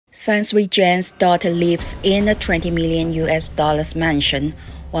Shan Weijian's daughter lives in a $20 million mansion,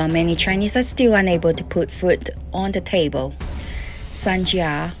 while many Chinese are still unable to put food on the table. Shan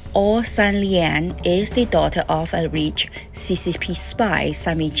Jia, or Shan LeeAnn, is the daughter of a rich CCP spy,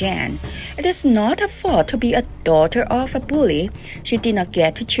 Shan Weijian. It is not her fault to be a daughter of a bully. She did not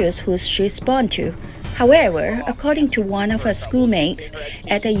get to choose who she is born to. However, according to one of her schoolmates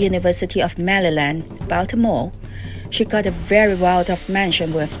at the University of Maryland, Baltimore, she got a very well-off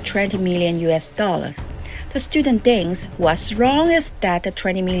mansion worth $20 million. The student thinks what's wrong is that the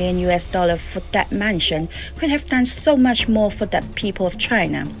 $20 million for that mansion could have done so much more for the people of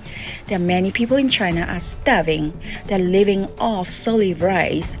China. There are many people in China are starving. They're living off solely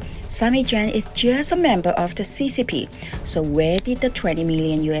rice. Shan Weijian is just a member of the CCP. So where did the $20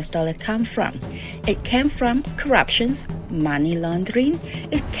 million come from? It came from corruption, money laundering.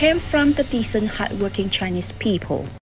 It came from the decent, hardworking Chinese people.